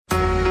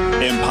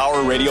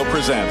Empower Radio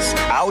presents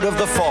Out of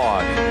the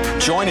Fog.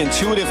 Join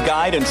intuitive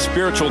guide and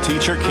spiritual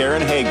teacher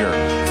Karen Hager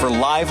for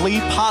lively,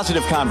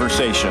 positive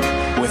conversation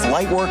with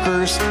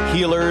lightworkers,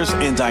 healers,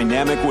 and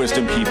dynamic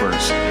wisdom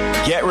keepers.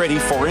 Get ready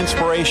for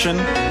inspiration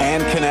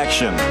and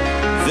connection.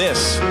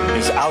 This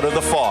is Out of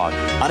the Fog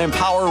on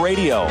Empower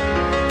Radio.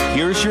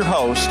 Here's your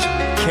host,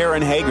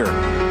 Karen Hager.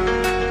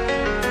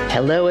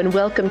 Hello and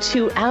welcome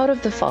to Out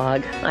of the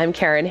Fog. I'm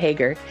Karen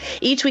Hager.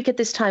 Each week at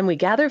this time, we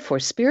gather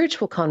for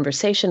spiritual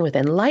conversation with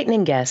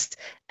enlightening guests,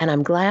 and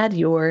I'm glad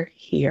you're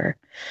here.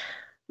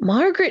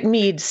 Margaret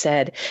Mead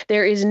said,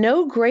 "There is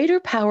no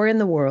greater power in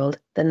the world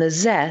than the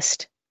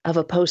zest of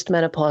a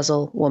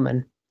post-menopausal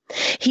woman."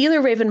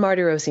 Healer Raven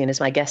Mardirosian is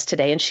my guest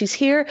today, and she's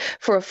here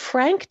for a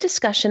frank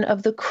discussion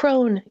of the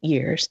Crone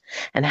years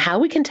and how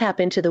we can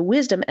tap into the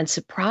wisdom and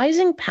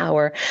surprising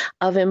power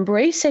of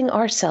embracing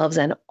ourselves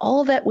and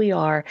all that we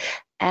are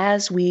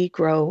as we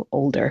grow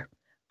older.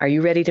 Are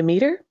you ready to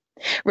meet her?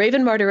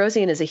 Raven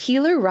Mardirosian is a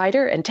healer,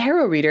 writer, and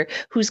tarot reader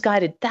who's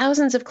guided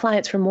thousands of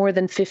clients for more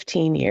than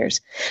 15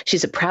 years.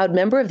 She's a proud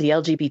member of the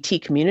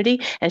LGBT community,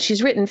 and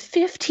she's written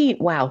 15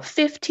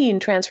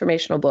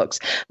 transformational books,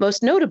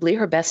 most notably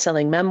her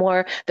best-selling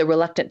memoir, The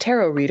Reluctant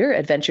Tarot Reader,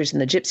 Adventures in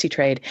the Gypsy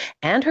Trade,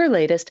 and her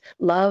latest,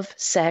 Love,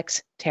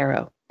 Sex,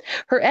 Tarot.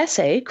 Her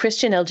essay,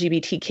 Christian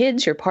LGBT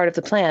Kids, You're Part of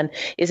the Plan,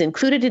 is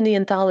included in the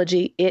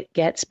anthology It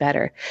Gets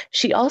Better.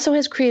 She also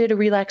has created a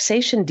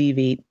relaxation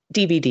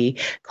DVD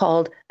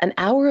called An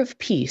Hour of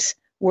Peace,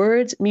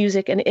 Words,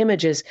 Music, and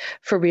Images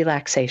for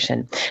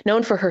Relaxation.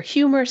 Known for her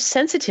humor,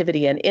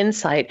 sensitivity, and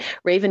insight,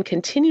 Raven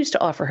continues to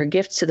offer her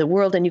gifts to the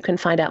world, and you can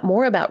find out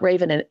more about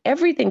Raven and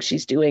everything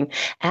she's doing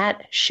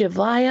at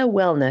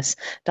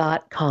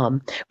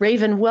shivayawellness.com.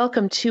 Raven,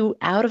 welcome to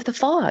Out of the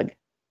Fog.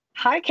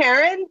 Hi,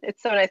 Karen.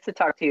 It's so nice to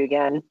talk to you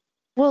again.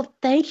 Well,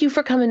 thank you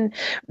for coming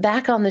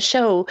back on the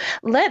show.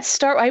 Let's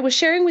start. I was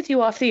sharing with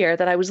you off the air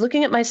that I was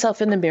looking at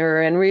myself in the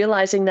mirror and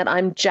realizing that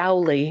I'm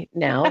jowly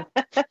now,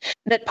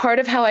 that part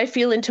of how I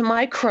feel into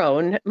my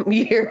crone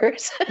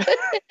years,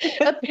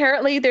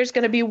 apparently there's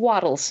going to be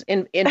waddles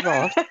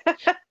involved.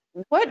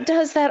 What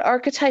does that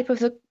archetype of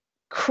the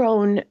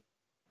crone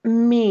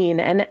mean?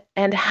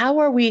 And how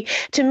are we,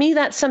 to me,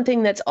 that's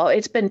something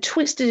it's been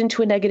twisted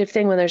into a negative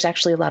thing when there's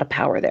actually a lot of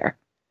power there.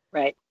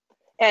 Right.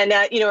 And,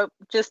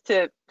 just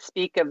to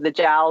speak of the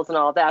jowls and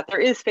all that, there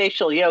is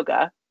facial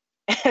yoga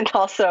and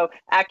also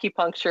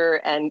acupuncture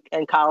and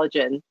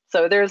collagen.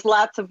 So there's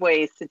lots of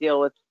ways to deal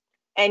with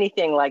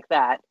anything like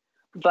that.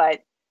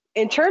 But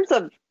in terms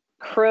of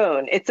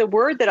crone, it's a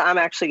word that I'm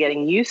actually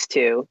getting used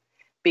to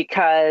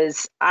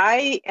because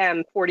I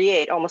am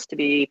 48, almost to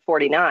be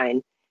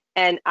 49,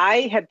 and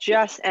I have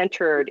just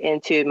entered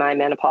into my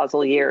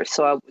menopausal years.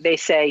 So they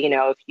say,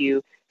 if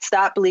you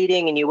stop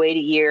bleeding and you wait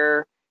a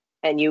year,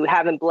 and you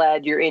haven't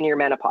bled, you're in your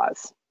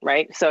menopause,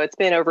 right? So it's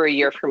been over a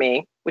year for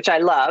me, which I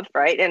love,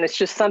 right? And it's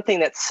just something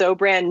that's so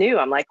brand new.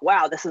 I'm like,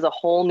 wow, this is a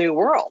whole new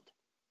world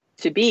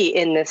to be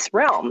in this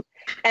realm.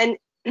 And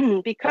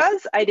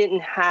because I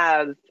didn't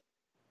have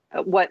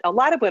what a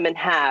lot of women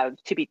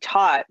have to be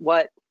taught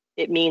what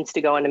it means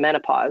to go into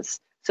menopause.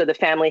 So the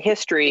family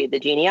history, the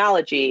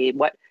genealogy,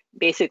 what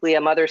basically a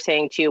mother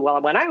saying to you,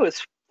 well, when I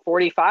was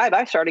 45,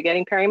 I started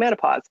getting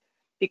perimenopause.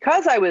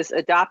 Because I was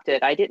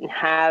adopted, I didn't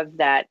have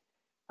that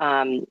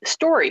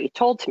story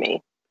told to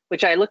me,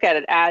 which I look at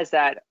it as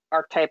that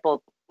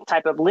archetypal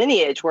type of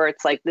lineage where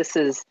it's like, this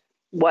is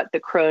what the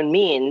crone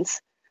means.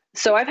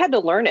 So I've had to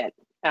learn it.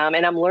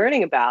 And I'm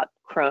learning about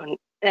crone.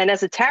 And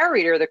as a tarot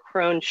reader, the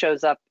crone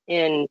shows up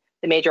in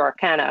the major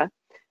arcana.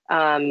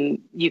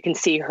 You can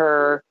see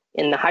her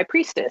in the high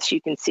priestess.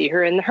 You can see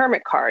her in the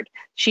hermit card.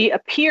 She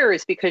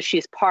appears because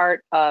she's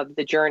part of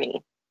the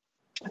journey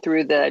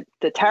through the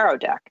tarot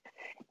deck.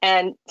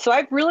 And so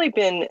I've really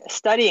been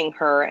studying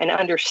her and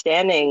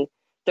understanding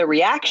the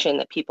reaction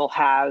that people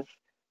have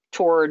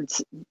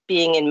towards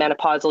being in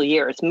menopausal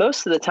years.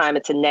 Most of the time,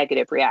 it's a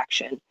negative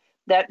reaction.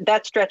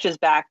 That stretches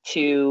back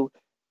to,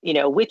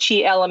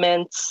 witchy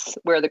elements,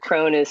 where the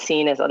crone is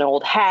seen as an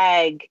old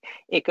hag.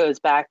 It goes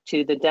back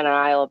to the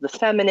denial of the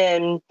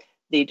feminine,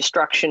 the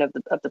destruction of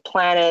the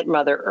planet,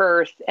 Mother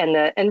Earth, and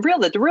the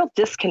real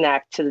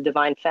disconnect to the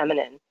divine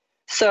feminine.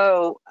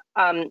 So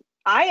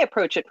I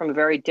approach it from a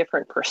very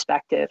different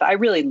perspective. I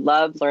really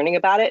love learning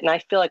about it, and I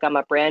feel like I'm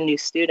a brand new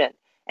student.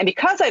 And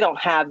because I don't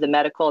have the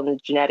medical and the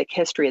genetic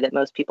history that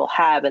most people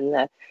have and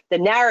the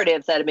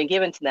narratives that have been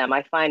given to them,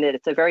 I find that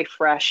it's a very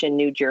fresh and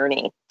new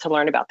journey to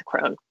learn about the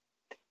crone,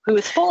 who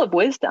is full of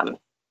wisdom.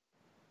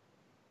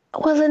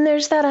 Well, then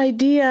there's that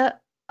idea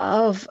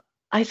of,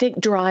 I think,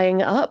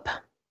 drying up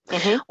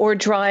or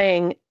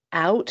drying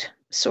out,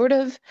 sort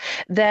of,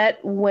 that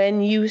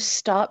when you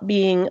stop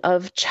being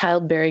of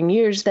childbearing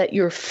years, that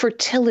your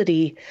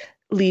fertility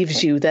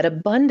leaves you, that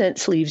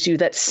abundance leaves you,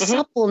 that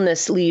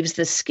suppleness leaves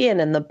the skin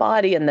and the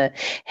body and the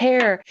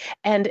hair.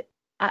 And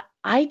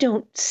I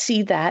don't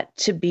see that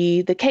to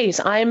be the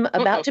case. I'm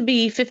about to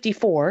be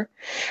 54,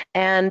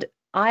 and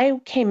I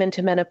came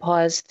into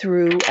menopause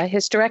through a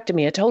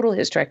hysterectomy, a total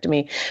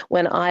hysterectomy,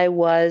 when I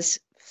was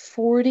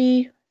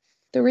 43.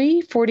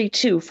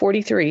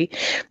 43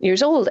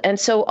 years old. And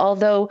so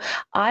although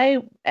I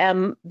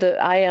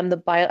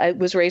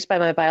was raised by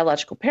my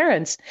biological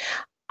parents,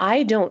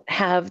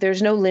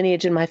 there's no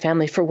lineage in my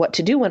family for what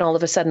to do when all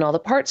of a sudden all the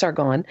parts are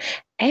gone.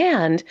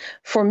 And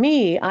for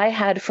me, I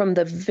had from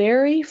the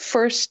very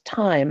first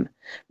time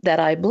that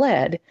I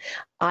bled,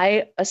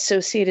 I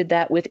associated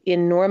that with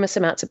enormous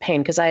amounts of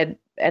pain because I had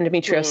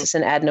endometriosis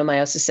and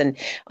adenomyosis and,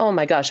 oh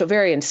my gosh,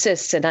 ovarian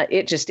cysts. And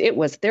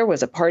there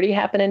was a party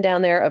happening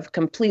down there of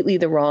completely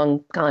the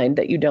wrong kind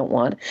that you don't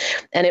want.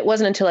 And it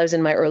wasn't until I was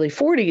in my early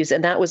 40s.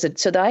 And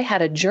so that I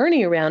had a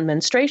journey around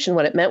menstruation,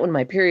 what it meant when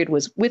my period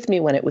was with me,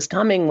 when it was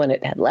coming, when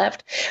it had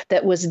left,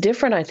 that was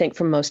different, I think,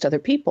 from most other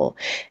people.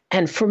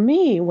 And for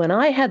me, when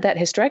I had that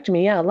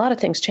hysterectomy, a lot of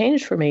things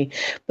changed for me.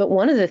 But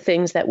one of the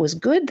things that was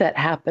good that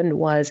happened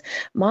was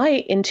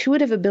my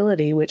intuitive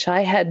ability, which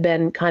I had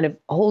been kind of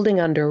holding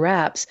under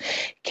wraps,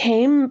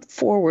 came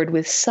forward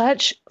with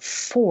such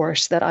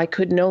force that I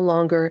could no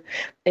longer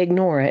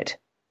ignore it.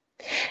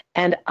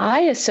 And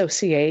I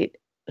associate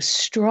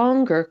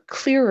stronger,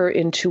 clearer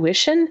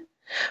intuition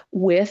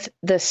with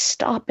the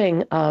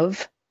stopping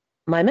of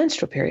my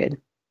menstrual period.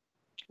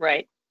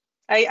 Right.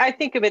 I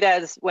think of it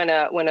as when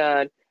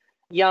a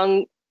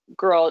young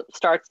girl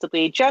starts to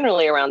bleed,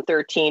 generally around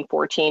 13,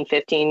 14,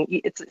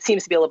 15. It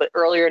seems to be a little bit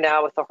earlier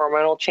now with the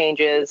hormonal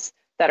changes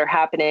that are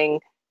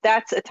happening.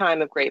 That's a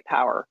time of great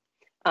power.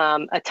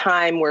 A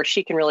time where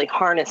she can really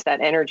harness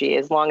that energy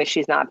as long as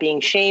she's not being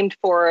shamed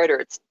for it,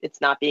 or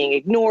it's not being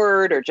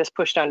ignored or just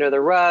pushed under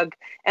the rug.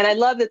 And I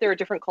love that there are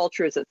different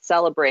cultures that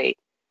celebrate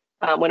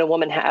when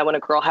a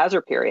girl has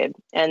her period.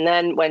 And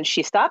then when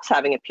she stops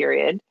having a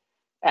period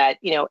at,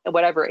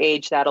 whatever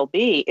age that'll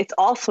be, it's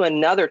also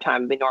another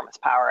time of enormous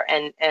power.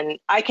 And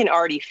I can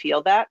already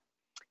feel that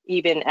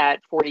even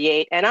at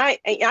 48. And I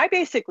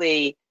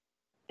basically,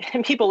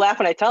 and people laugh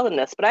when I tell them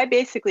this, but I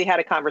basically had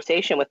a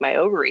conversation with my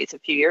ovaries a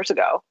few years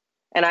ago,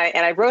 and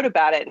I wrote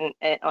about it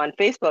on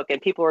Facebook,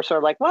 and people were sort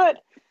of like, "What?"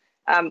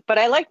 But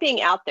I like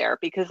being out there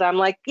because I'm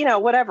like,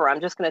 whatever. I'm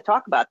just going to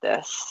talk about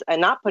this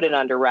and not put it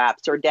under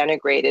wraps or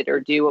denigrate it or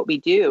do what we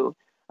do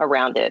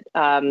around it.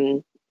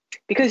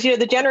 Because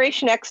the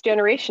Generation X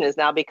generation is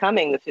now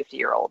becoming the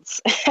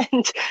 50-year-olds,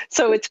 and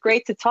so it's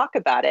great to talk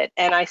about it.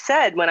 And I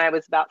said when I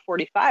was about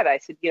 45, I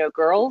said,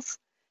 girls,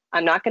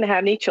 I'm not going to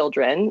have any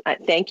children.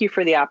 Thank you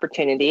for the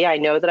opportunity. I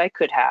know that I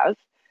could have.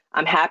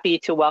 I'm happy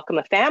to welcome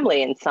a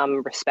family in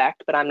some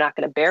respect, but I'm not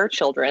going to bear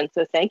children.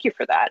 So thank you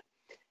for that.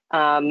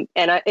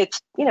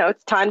 It's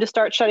time to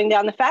start shutting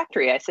down the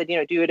factory. I said,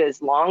 do it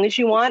as long as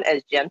you want,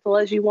 as gentle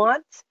as you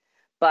want,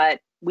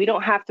 but we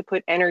don't have to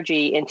put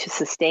energy into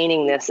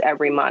sustaining this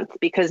every month,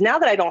 because now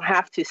that I don't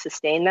have to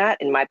sustain that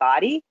in my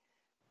body,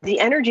 the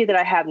energy that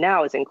I have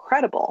now is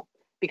incredible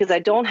because I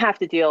don't have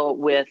to deal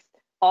with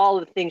all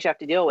of the things you have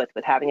to deal with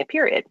having a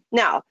period.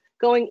 Now,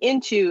 going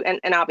into,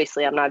 and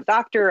obviously I'm not a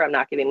doctor, I'm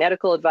not giving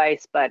medical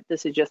advice, but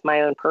this is just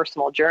my own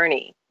personal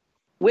journey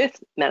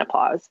with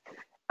menopause.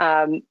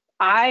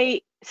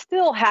 I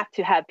still have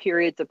to have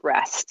periods of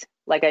rest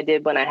like I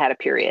did when I had a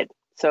period.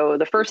 So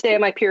the first day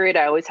of my period,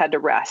 I always had to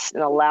rest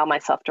and allow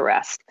myself to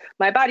rest.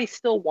 My body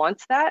still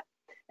wants that.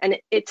 And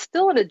it's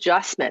still an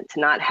adjustment to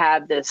not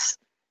have this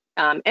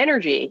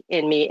energy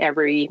in me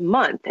every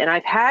month. And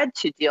I've had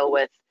to deal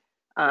with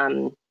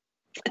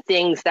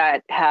things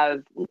that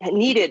have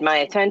needed my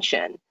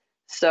attention.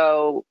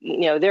 So,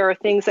 there are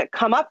things that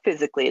come up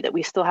physically that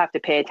we still have to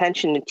pay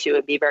attention to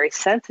and be very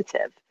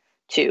sensitive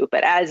to.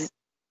 But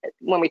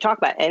when we talk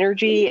about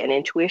energy and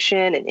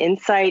intuition and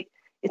insight,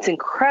 it's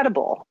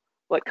incredible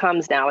what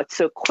comes now. It's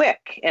so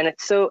quick and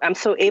I'm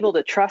so able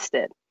to trust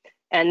it.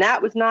 And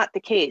that was not the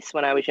case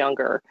when I was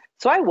younger.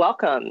 So I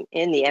welcome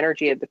in the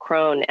energy of the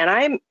crone, and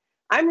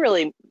I'm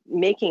really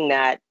making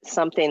that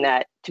something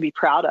that to be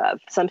proud of,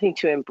 something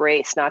to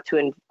embrace, not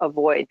to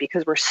avoid,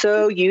 because we're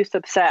so youth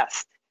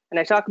obsessed. And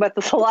I talk about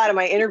this a lot in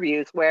my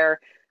interviews where,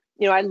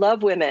 I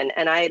love women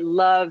and I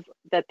love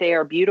that they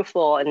are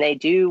beautiful and they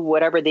do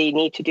whatever they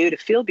need to do to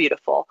feel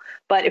beautiful.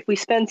 But if we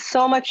spend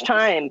so much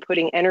time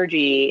putting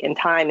energy and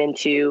time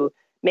into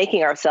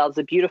making ourselves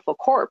a beautiful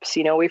corpse,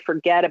 we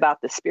forget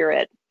about the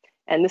spirit.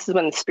 And this is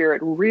when the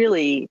spirit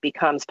really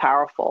becomes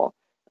powerful,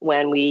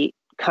 when we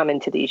come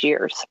into these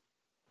years.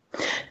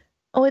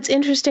 Oh, it's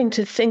interesting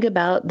to think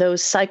about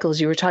those cycles.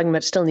 You were talking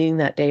about still needing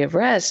that day of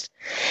rest.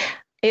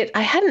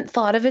 I hadn't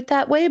thought of it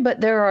that way,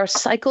 but there are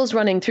cycles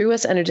running through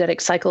us, energetic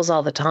cycles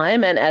all the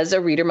time. And as a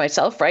reader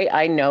myself, right,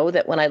 I know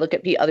that when I look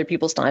at other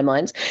people's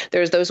timelines,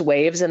 there's those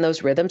waves and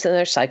those rhythms and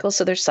there's cycles.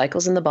 So there's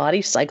cycles in the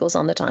body, cycles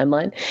on the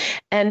timeline.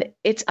 And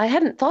I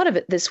hadn't thought of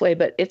it this way,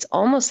 but it's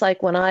almost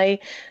like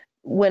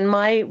when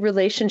my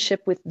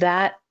relationship with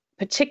that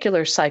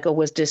particular cycle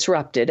was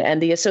disrupted and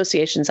the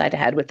associations I'd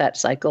had with that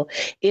cycle,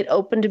 it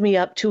opened me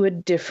up to a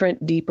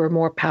different, deeper,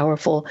 more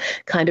powerful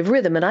kind of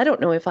rhythm. And I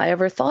don't know if I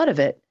ever thought of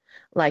it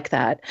like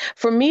that.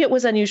 For me, it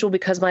was unusual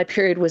because my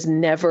period was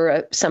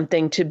never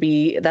something to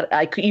be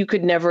that you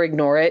could never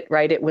ignore it,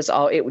 right?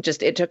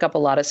 It took up a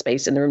lot of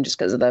space in the room just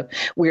because of the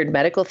weird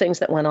medical things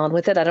that went on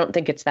with it. I don't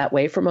think it's that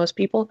way for most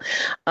people.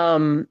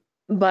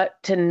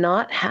 But to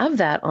not have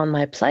that on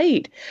my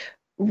plate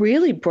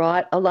really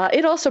brought a lot.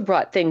 It also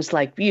brought things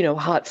like,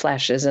 hot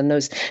flashes and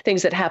those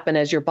things that happen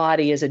as your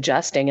body is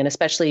adjusting. And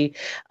especially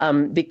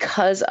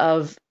because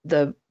of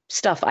the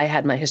stuff I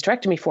had my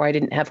hysterectomy for, I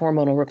didn't have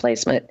hormonal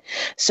replacement.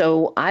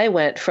 So I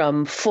went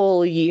from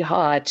full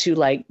yeehaw to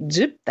like,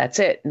 zip, that's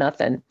it,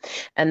 nothing.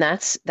 And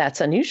that's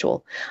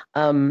unusual.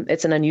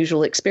 It's an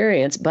unusual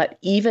experience. But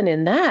even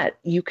in that,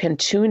 you can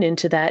tune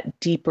into that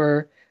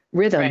deeper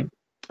rhythm, right.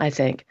 I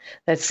think,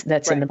 that's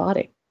right. In the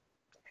body.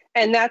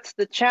 And that's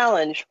the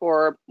challenge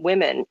for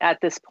women at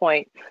this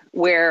point,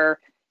 where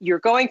you're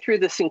going through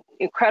this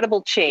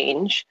incredible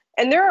change.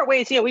 And there are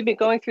ways, we've been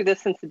going through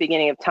this since the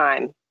beginning of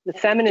time. The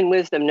feminine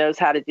wisdom knows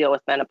how to deal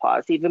with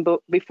menopause, even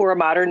before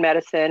modern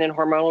medicine and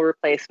hormonal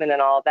replacement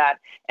and all of that.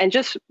 And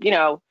just,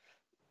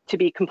 to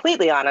be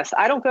completely honest,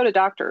 I don't go to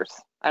doctors.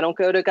 I don't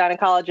go to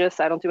gynecologists.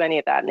 I don't do any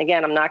of that. And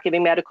again, I'm not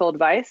giving medical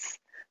advice,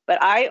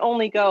 but I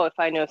only go if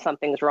I know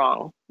something's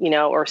wrong,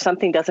 or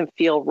something doesn't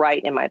feel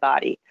right in my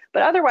body.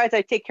 But otherwise,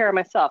 I take care of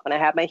myself, and I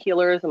have my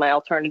healers and my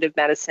alternative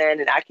medicine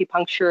and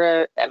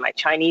acupuncture and my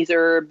Chinese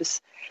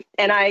herbs.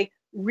 And I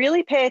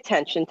really pay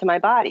attention to my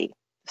body.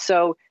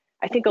 So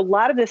I think a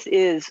lot of this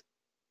is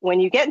when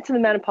you get into the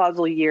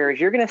menopausal years,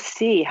 you're going to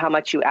see how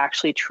much you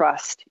actually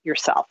trust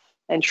yourself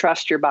and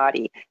trust your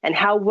body, and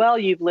how well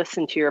you've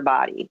listened to your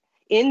body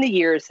in the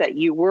years that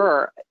you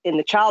were in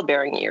the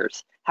childbearing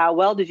years. How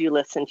well did you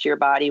listen to your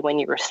body when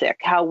you were sick?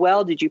 How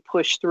well did you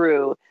push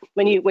through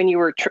when you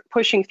were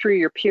pushing through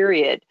your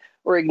period,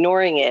 or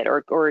ignoring it,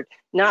 or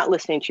not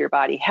listening to your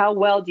body? How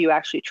well do you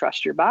actually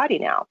trust your body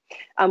now?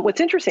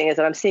 What's interesting is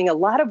that I'm seeing a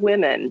lot of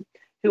women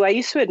who I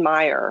used to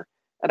admire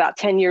about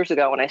 10 years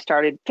ago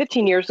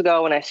 15 years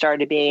ago when I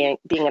started being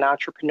an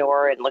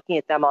entrepreneur and looking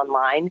at them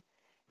online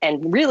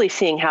and really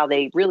seeing how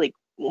they really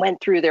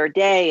went through their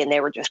day and they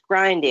were just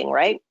grinding,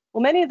 right?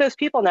 Well, many of those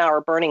people now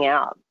are burning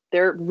out.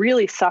 They're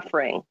really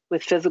suffering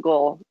with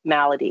physical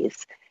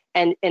maladies.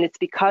 And it's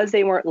because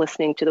they weren't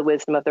listening to the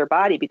wisdom of their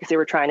body, because they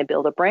were trying to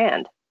build a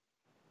brand.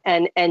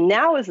 And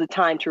now is the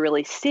time to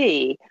really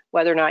see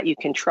whether or not you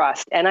can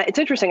trust. And it's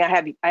interesting.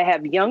 I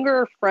have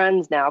younger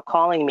friends now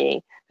calling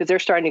me because they're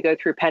starting to go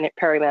through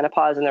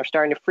perimenopause, and they're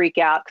starting to freak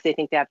out because they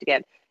think they have to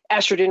get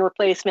estrogen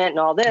replacement and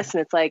all this.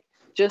 And it's like,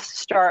 just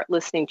start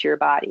listening to your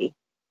body.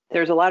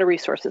 There's a lot of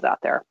resources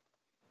out there.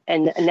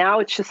 And now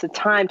it's just the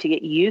time to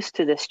get used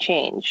to this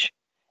change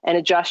and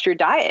adjust your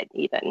diet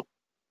even.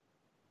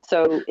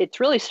 So it's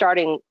really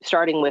starting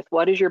with,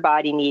 what does your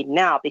body need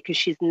now? Because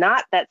she's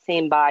not that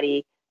same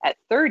body at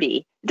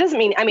 30. It doesn't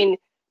mean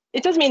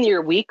that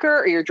you're weaker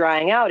or you're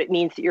drying out. It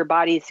means that your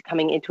body's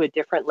coming into a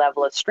different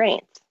level of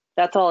strength.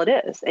 That's all it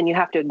is. And you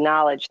have to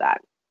acknowledge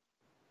that.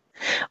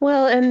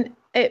 Well, and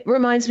it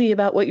reminds me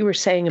about what you were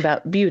saying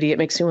about beauty. It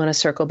makes me want to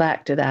circle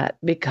back to that,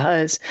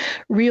 because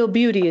real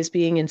beauty is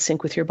being in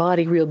sync with your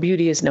body. Real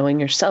beauty is knowing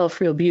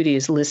yourself. Real beauty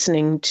is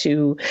listening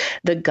to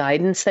the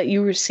guidance that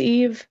you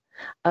receive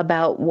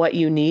about what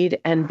you need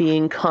and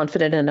being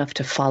confident enough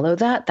to follow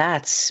that.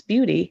 That's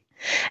beauty.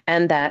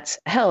 And that's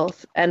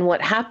health. And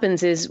what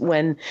happens is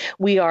when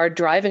we are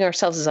driving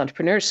ourselves as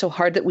entrepreneurs so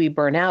hard that we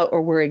burn out,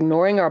 or we're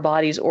ignoring our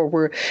bodies, or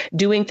we're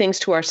doing things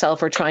to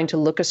ourselves, or trying to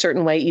look a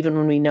certain way, even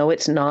when we know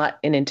it's not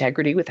in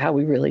integrity with how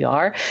we really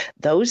are,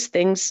 those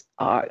things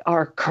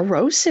are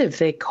corrosive.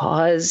 They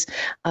cause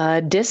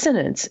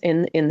dissonance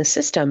in the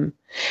system.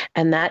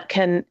 And that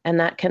can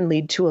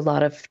lead to a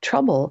lot of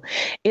trouble.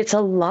 It's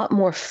a lot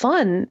more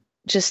fun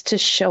just to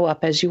show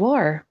up as you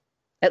are.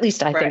 At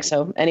least I think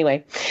so.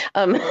 Anyway,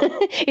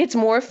 it's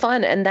more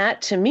fun. And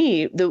that, to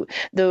me,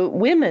 the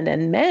women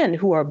and men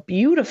who are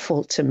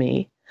beautiful to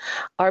me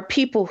are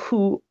people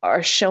who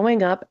are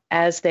showing up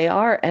as they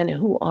are and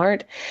who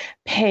aren't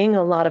paying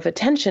a lot of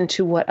attention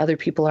to what other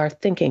people are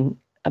thinking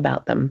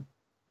about them.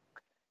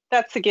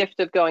 That's the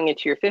gift of going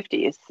into your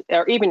 50s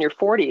or even your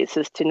 40s,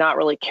 is to not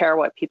really care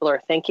what people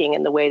are thinking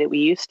in the way that we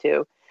used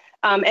to.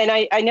 And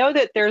I know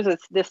that there's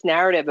this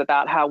narrative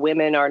about how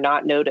women are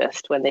not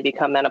noticed when they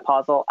become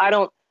menopausal. I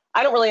don't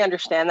really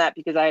understand that,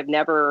 because I have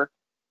never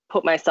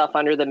put myself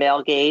under the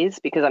male gaze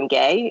because I'm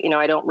gay.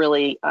 I don't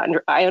really,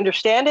 I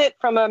understand it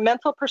from a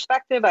mental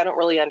perspective. I don't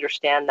really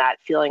understand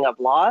that feeling of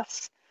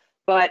loss,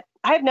 but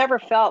I've never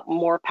felt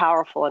more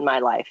powerful in my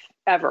life,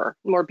 ever.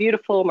 More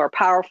beautiful, more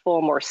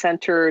powerful, more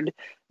centered,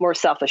 more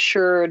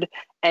self-assured.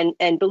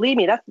 And believe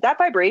me, that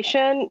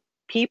vibration,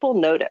 people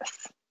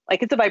notice.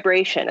 Like, it's a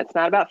vibration. It's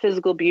not about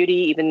physical beauty,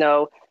 even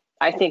though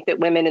I think that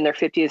women in their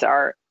 50s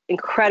are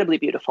incredibly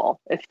beautiful.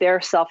 If they're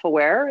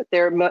self-aware,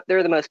 they're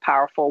the most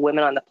powerful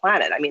women on the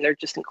planet. I mean, they're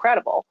just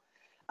incredible.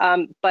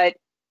 But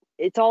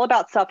it's all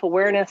about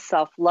self-awareness,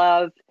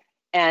 self-love,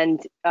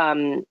 and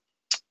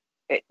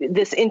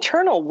this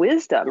internal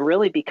wisdom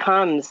really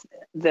becomes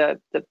the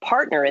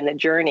partner in the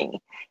journey,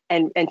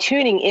 and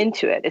tuning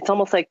into it. It's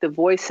almost like the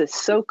voice is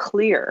so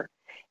clear.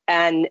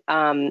 And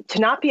to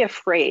not be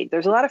afraid.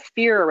 There's a lot of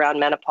fear around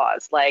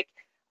menopause. Like,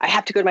 I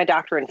have to go to my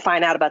doctor and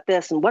find out about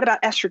this. And what about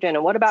estrogen?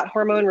 And what about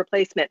hormone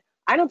replacement?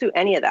 I don't do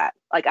any of that.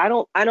 Like, I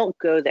don't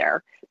go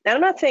there. And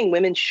I'm not saying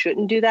women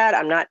shouldn't do that.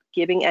 I'm not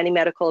giving any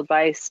medical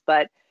advice,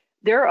 but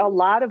there are a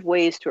lot of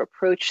ways to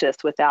approach this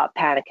without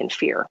panic and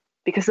fear,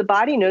 because the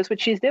body knows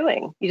what she's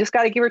doing. You just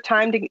got to give her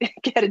time to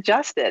get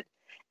adjusted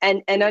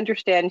and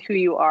understand who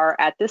you are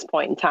at this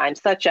point in time,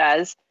 such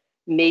as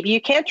maybe you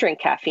can't drink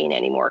caffeine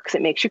anymore because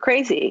it makes you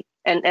crazy.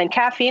 And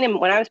caffeine, and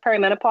when I was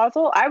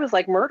perimenopausal, I was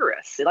like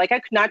murderous. Like, I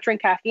could not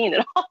drink caffeine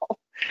at all.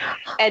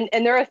 And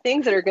there are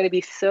things that are going to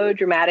be so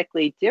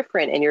dramatically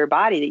different in your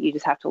body that you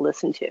just have to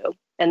listen to.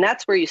 And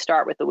that's where you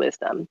start with the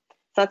wisdom.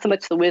 It's not so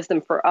much the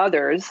wisdom for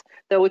others,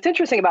 though. What's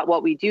interesting about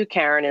what we do,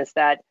 Karen, is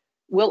that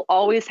we'll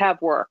always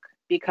have work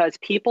because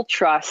people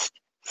trust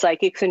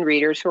psychics and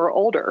readers who are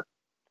older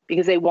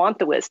because they want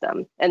the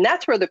wisdom. And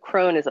that's where the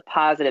crone is a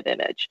positive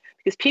image,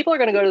 because people are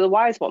going to go to the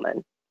wise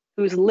woman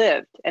who's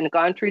lived and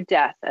gone through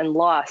death and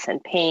loss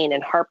and pain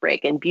and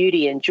heartbreak and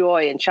beauty and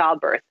joy and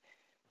childbirth.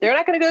 They're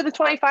not going to go to the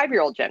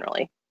 25-year-old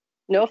generally.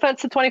 No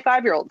offense to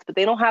 25-year-olds, but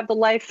they don't have the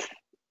life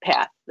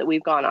path that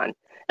we've gone on.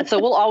 And so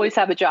we'll always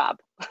have a job.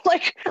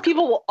 Like,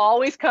 people will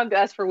always come to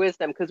us for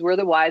wisdom because we're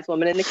the wise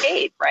woman in the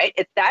cave, right?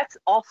 That's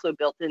also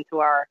built into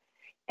our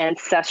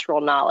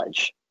ancestral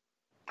knowledge.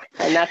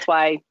 And that's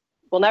why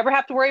we'll never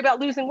have to worry about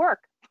losing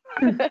work.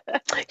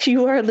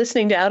 You are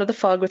listening to Out of the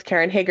Fog with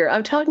Karen Hager.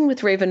 I'm talking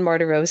with Raven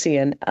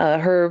Mardirosian.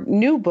 Her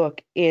new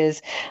book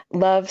is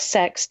Love,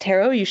 Sex,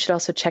 Tarot. You should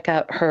also check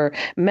out her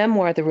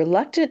memoir, The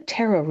Reluctant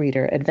Tarot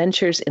Reader,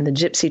 Adventures in the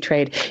Gypsy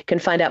Trade. You can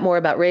find out more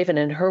about Raven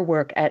and her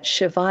work at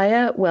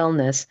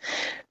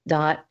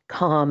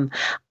shivayawellness.com.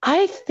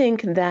 I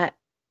think that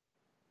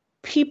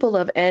people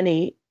of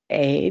any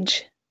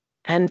age,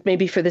 and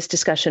maybe for this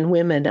discussion,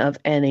 women of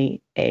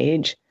any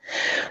age,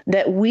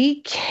 that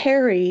we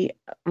carry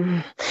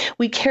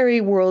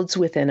worlds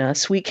within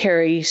us. We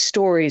carry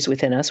stories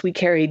within us. We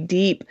carry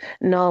deep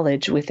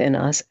knowledge within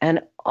us.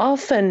 And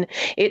often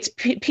it's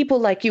people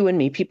like you and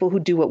me, people who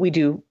do what we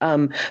do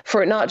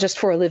for not just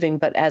for a living,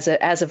 but as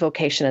a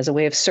vocation, as a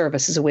way of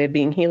service, as a way of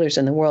being healers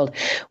in the world.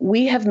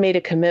 We have made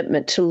a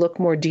commitment to look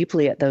more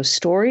deeply at those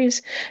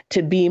stories,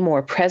 to be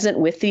more present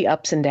with the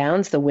ups and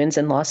downs, the wins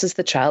and losses,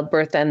 the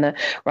childbirth and the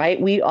right.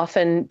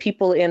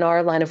 People in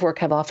our line of work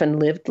have often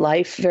lived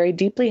life very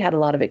deeply, had a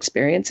lot of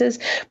experiences.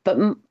 But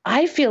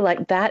I feel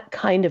like that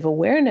kind of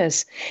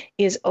awareness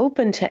is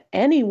open to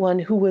anyone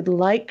who would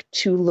like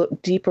to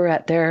look deeper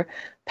at their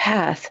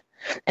path.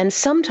 And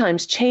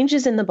sometimes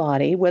changes in the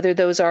body, whether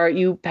those are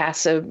you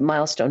pass a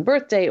milestone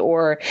birthday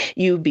or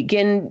you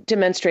begin to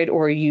menstruate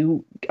or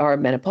you are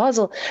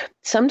menopausal,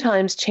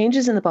 sometimes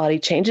changes in the body,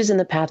 changes in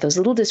the path, those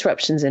little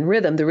disruptions in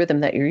rhythm, the rhythm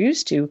that you're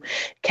used to,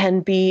 can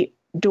be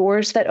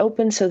doors that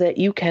open so that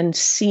you can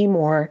see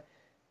more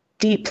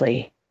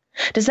deeply.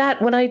 Does that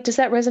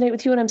resonate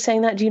with you when I'm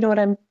saying that? Do you know what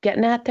I'm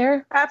getting at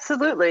there?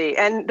 Absolutely.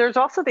 And there's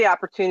also the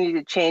opportunity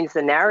to change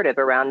the narrative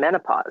around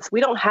menopause. We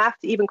don't have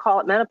to even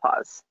call it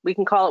menopause. We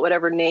can call it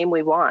whatever name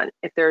we want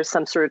if there's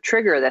some sort of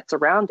trigger that's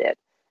around it.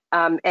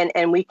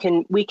 And we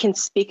can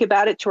speak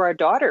about it to our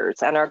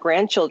daughters and our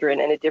grandchildren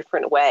in a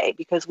different way,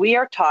 because we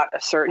are taught a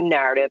certain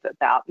narrative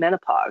about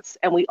menopause,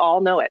 and we all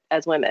know it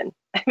as women.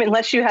 I mean,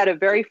 unless you had a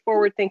very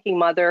forward-thinking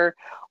mother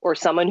or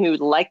someone who would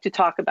like to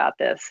talk about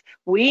this,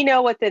 we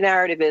know what the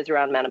narrative is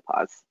around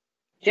menopause.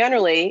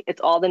 Generally,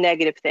 it's all the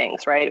negative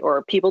things, right?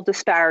 Or people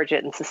disparage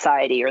it in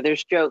society, or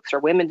there's jokes, or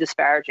women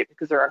disparage it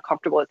because they're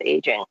uncomfortable with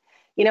aging.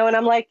 And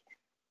I'm like,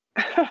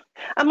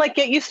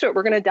 get used to it.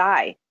 We're going to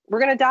die. We're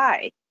going to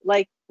die.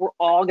 Like, we're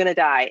all going to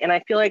die. And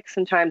I feel like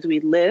sometimes we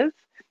live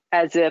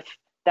as if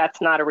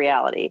that's not a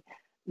reality.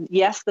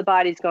 Yes, the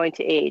body's going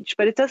to age,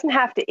 but it doesn't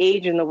have to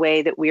age in the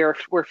way that we're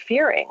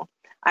fearing.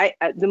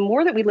 The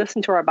more that we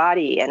listen to our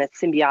body, and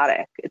it's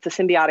symbiotic, it's a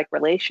symbiotic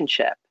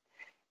relationship.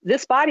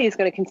 This body is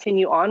going to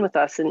continue on with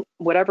us in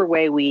whatever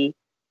way we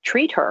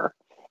treat her.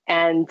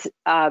 And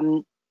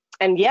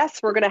yes,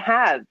 we're going to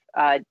have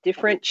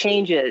different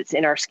changes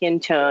in our skin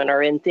tone,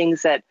 or in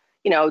things that,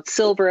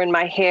 silver in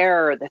my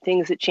hair, or the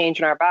things that change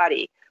in our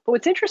body. But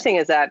what's interesting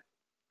is that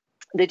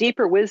the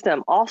deeper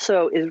wisdom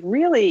also is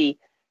really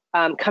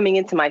coming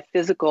into my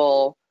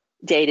physical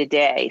day to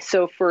day.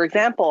 So for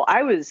example,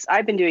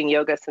 I've been doing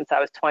yoga since I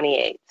was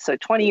 28. So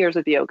 20 years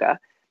of yoga.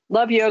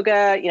 Love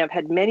yoga. I've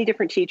had many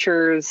different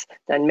teachers,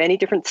 done many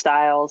different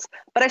styles,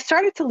 but I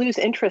started to lose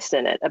interest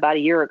in it about a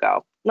year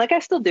ago. Like, I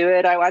still do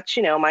it. I watch,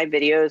 my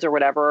videos or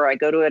whatever. I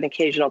go to an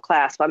occasional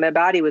class, but my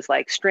body was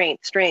like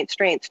strength, strength,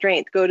 strength,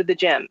 strength, go to the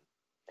gym.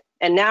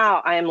 And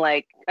now I'm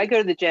like, I go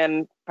to the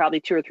gym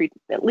probably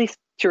at least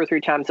two or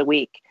three times a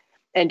week,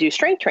 and do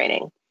strength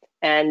training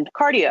and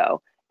cardio.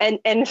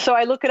 And so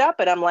I look it up,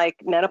 and I'm like,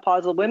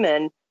 menopausal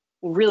women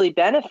really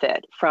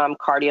benefit from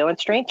cardio and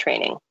strength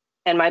training.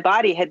 And my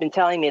body had been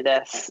telling me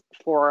this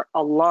for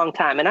a long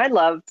time. And I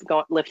loved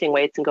lifting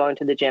weights and going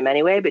to the gym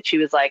anyway, but she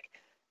was like,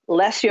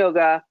 less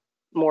yoga,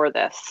 more of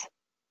this.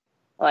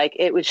 Like,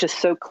 it was just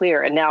so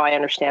clear. And now I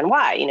understand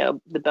why,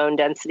 the bone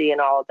density and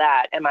all of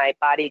that. And my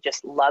body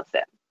just loves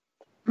it.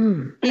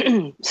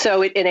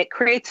 So it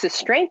creates this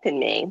strength in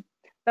me,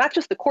 not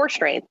just the core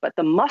strength, but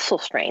the muscle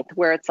strength,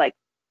 where it's like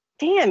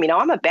damn,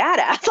 I'm a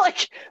badass.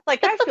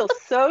 Like I feel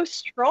so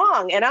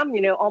strong, and I'm,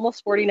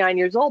 almost 49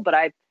 years old, but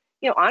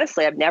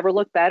honestly, I've never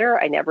looked better.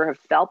 I never have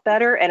felt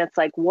better. And it's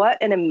like, what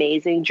an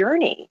amazing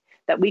journey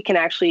that we can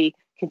actually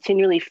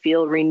continually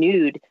feel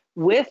renewed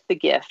with the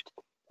gift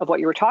of what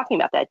you were talking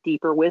about, that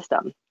deeper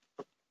wisdom.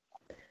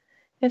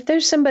 If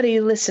there's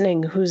somebody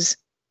listening who's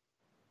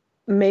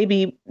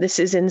maybe this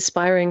is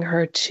inspiring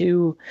her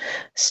to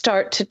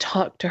start to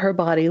talk to her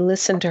body,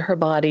 listen to her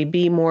body,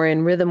 be more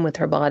in rhythm with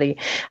her body,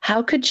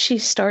 how could she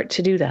start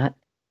to do that?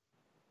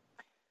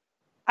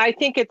 I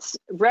think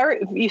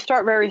you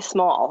start very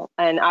small,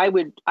 and I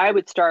would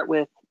start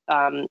with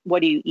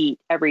what do you eat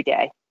every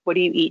day? What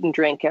do you eat and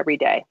drink every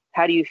day?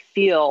 How do you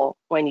feel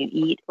when you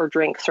eat or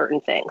drink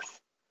certain things?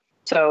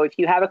 So if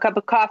you have a cup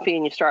of coffee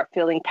and you start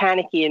feeling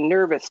panicky and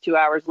nervous 2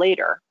 hours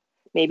later,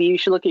 maybe you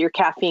should look at your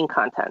caffeine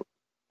content.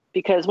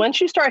 Because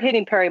once you start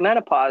hitting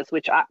perimenopause,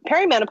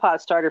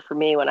 perimenopause started for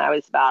me when I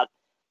was about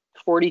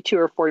 42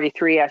 or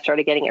 43, I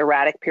started getting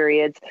erratic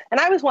periods. And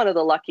I was one of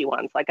the lucky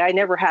ones. Like, I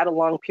never had a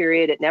long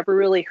period. It never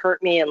really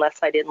hurt me unless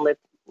I didn't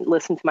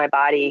listen to my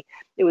body.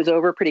 It was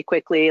over pretty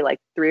quickly, like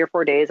 3 or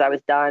 4 days, I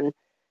was done.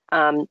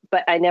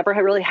 But I never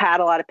really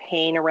had a lot of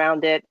pain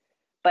around it.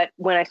 But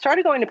when I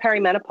started going to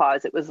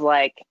perimenopause, it was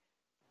like,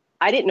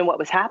 I didn't know what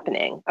was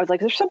happening. I was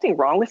like, is there something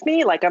wrong with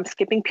me? Like, I'm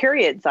skipping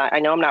periods. I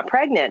know I'm not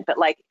pregnant, but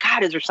like,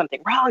 God, is there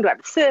something wrong? Do I have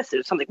a cyst? Is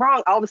there something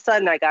wrong? All of a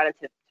sudden I got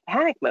into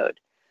panic mode.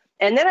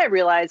 And then I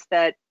realized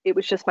that it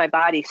was just my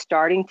body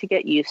starting to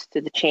get used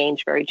to the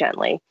change very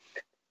gently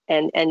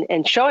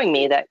and showing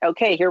me that,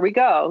 okay, here we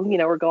go.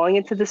 We're going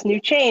into this new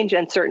change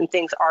and certain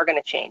things are going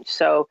to change.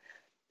 So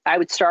I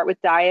would start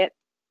with diet.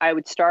 I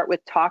would start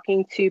with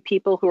talking to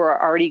people who are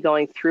already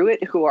going through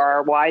it, who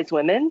are wise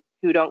women,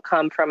 who don't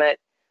come from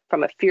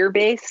a fear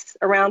base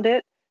around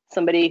it,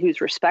 somebody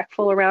who's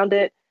respectful around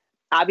it.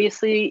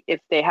 Obviously, if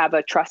they have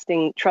a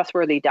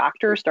trustworthy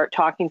doctor, start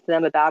talking to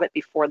them about it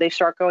before they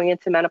start going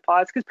into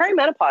menopause. Because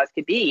perimenopause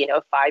could be,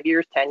 5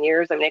 years, 10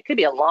 years. I mean, it could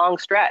be a long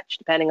stretch,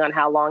 depending on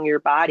how long your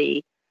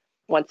body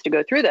wants to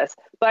go through this.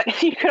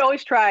 But you could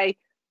always try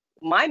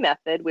my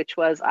method, which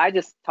was I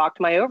just talked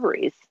to my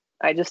ovaries.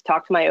 I just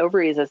talked to my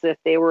ovaries as if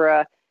they were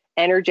a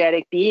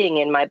energetic being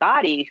in my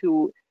body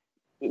who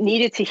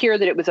needed to hear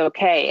that it was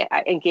okay.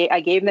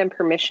 I gave them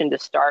permission to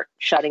start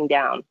shutting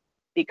down,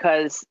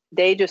 because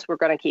they just were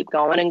going to keep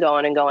going and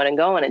going and going and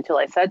going until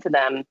I said to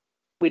them,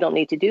 we don't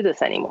need to do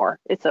this anymore.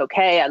 It's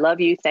okay. I love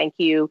you. Thank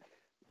you.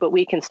 But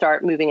we can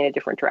start moving in a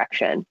different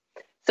direction.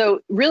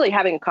 So really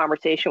having a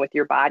conversation with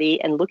your body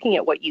and looking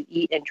at what you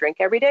eat and drink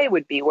every day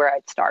would be where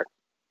I'd start.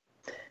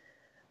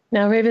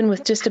 Now, Raven,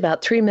 with just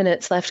about 3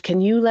 minutes left, can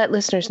you let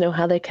listeners know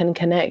how they can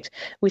connect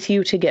with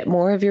you to get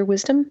more of your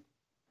wisdom?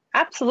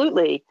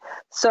 Absolutely.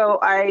 So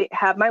I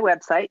have my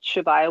website,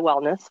 Shivaya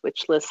Wellness,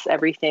 which lists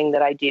everything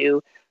that I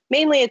do.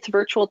 Mainly it's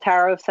virtual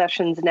tarot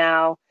sessions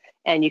now,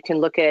 and you can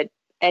look at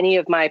any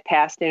of my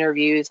past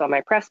interviews on my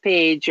press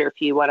page, or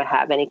if you want to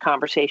have any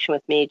conversation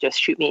with me, just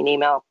shoot me an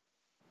email.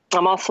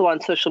 I'm also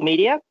on social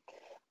media,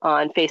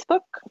 on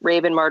Facebook,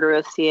 Raven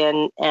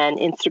Mardirosian, and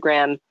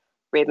Instagram,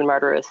 Raven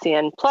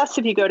Mardirosian. Plus,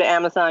 if you go to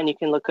Amazon, you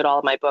can look at all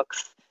of my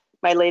books.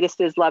 My latest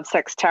is Love,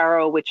 Sex,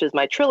 Tarot, which is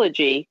my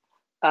trilogy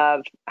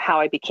of how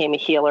I became a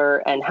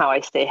healer and how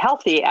I stay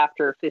healthy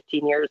after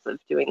 15 years of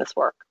doing this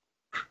work.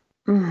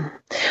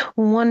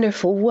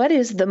 Wonderful. What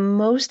is the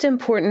most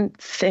important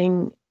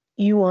thing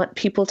you want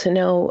people to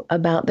know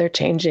about their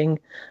changing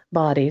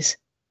bodies?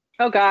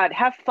 Oh, God,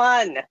 have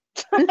fun.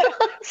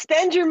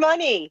 Spend your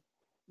money.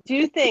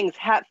 Do things.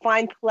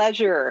 Find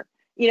pleasure.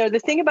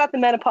 The thing about the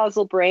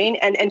menopausal brain,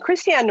 and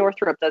Christiane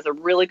Northrup does a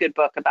really good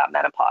book about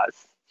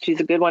menopause. She's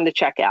a good one to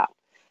check out.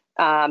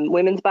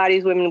 Women's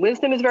Bodies, Women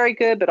Wisdom is very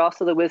good, but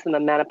also the wisdom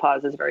of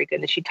menopause is very good.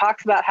 And she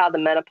talks about how the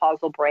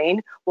menopausal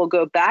brain will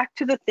go back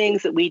to the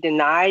things that we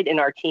denied in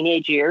our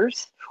teenage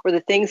years, or the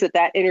things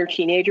that inner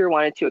teenager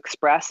wanted to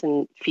express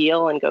and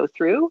feel and go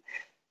through.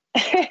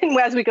 And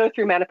as we go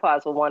through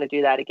menopause, we'll want to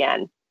do that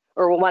again,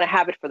 or we'll want to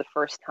have it for the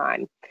first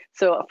time.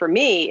 So for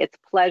me, it's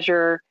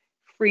pleasure,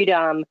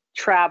 freedom,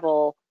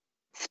 travel,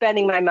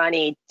 spending my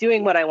money,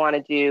 doing what I want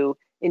to do,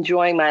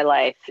 enjoying my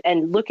life,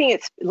 and looking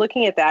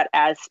at that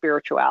as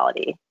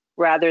spirituality,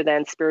 rather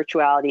than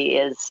spirituality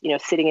is,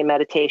 sitting in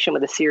meditation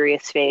with a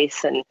serious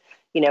face and,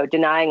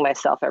 denying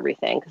myself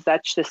everything, because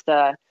that's just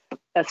a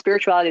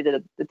spirituality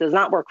that does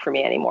not work for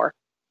me anymore.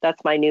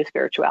 That's my new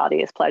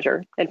spirituality, is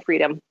pleasure and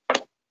freedom.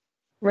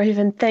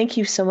 Raven, thank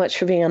you so much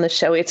for being on the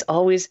show. It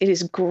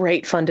is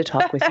great fun to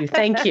talk with you.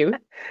 Thank you.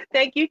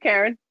 Thank you,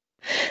 Karen.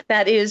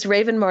 That is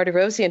Raven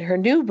Mardirosian. Her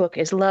new book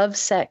is Love,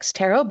 Sex,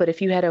 Tarot. But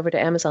if you head over to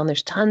Amazon,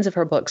 there's tons of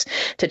her books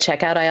to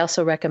check out. I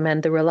also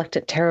recommend The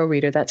Reluctant Tarot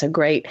Reader. That's a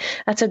great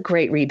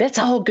read. That's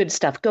all good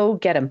stuff. Go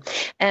get them.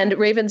 And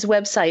Raven's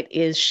website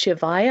is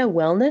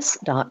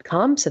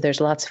shivayawellness.com. So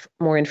there's lots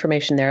more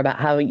information there about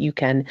how you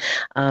can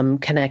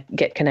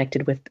get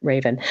connected with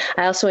Raven.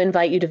 I also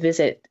invite you to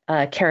visit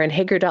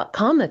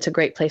KarenHager.com. That's a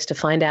great place to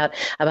find out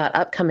about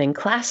upcoming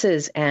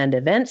classes and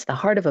events. The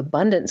Heart of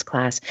Abundance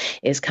class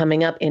is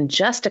coming up in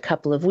just a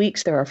couple of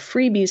weeks. There are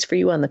freebies for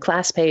you on the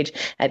class page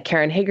at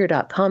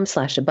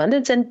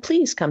KarenHager.com/abundance. And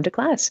please come to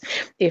class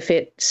if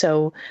it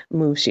so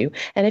moves you.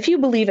 And if you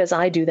believe, as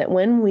I do, that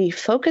when we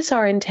focus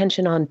our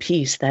intention on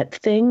peace, that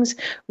things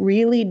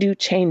really do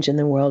change in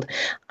the world,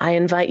 I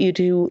invite you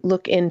to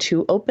look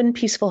into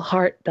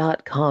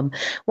openpeacefulheart.com.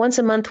 Once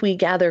a month, we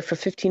gather for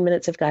 15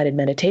 minutes of guided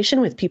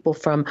meditation with people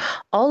from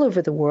all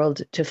over the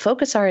world to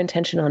focus our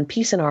intention on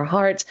peace in our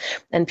hearts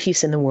and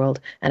peace in the world.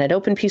 And at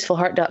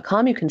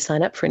openpeacefulheart.com, you can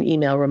sign up for an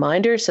email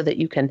reminder so that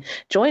you can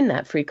join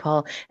that free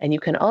call. And you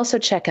can also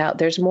check out,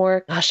 there's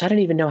more, I don't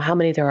even know how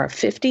many there are,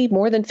 50,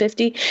 more than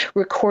 50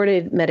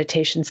 recorded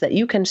meditations that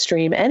you can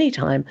stream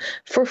anytime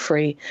for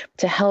free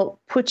to help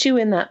put you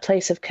in that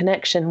place of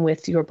connection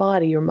with your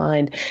body, your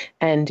mind,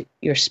 and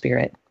your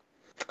spirit.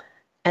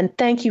 And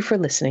thank you for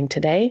listening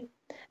today.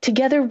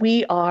 Together,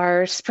 we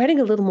are spreading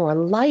a little more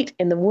light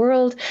in the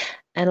world,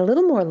 and a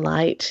little more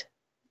light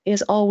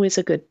is always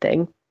a good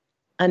thing.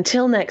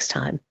 Until next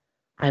time,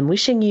 I'm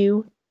wishing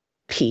you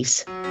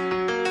peace.